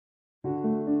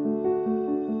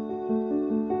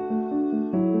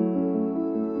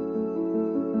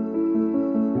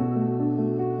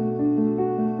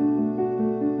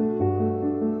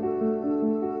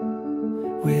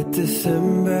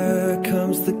December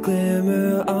comes the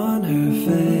glimmer on her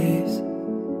face,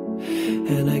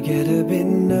 and I get a bit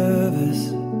nervous.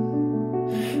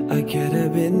 I get a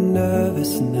bit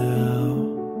nervous now.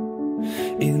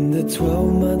 In the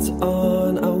 12 months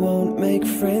on, I won't make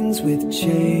friends with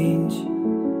change.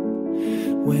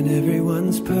 When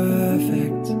everyone's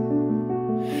perfect,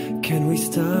 can we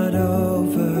start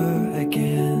over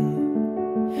again?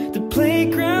 The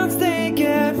playgrounds, they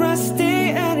get rusty,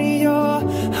 and your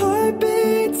heart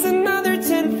beats another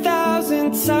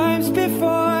 10,000 times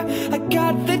before I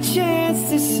got the chance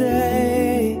to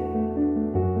say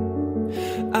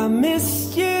I miss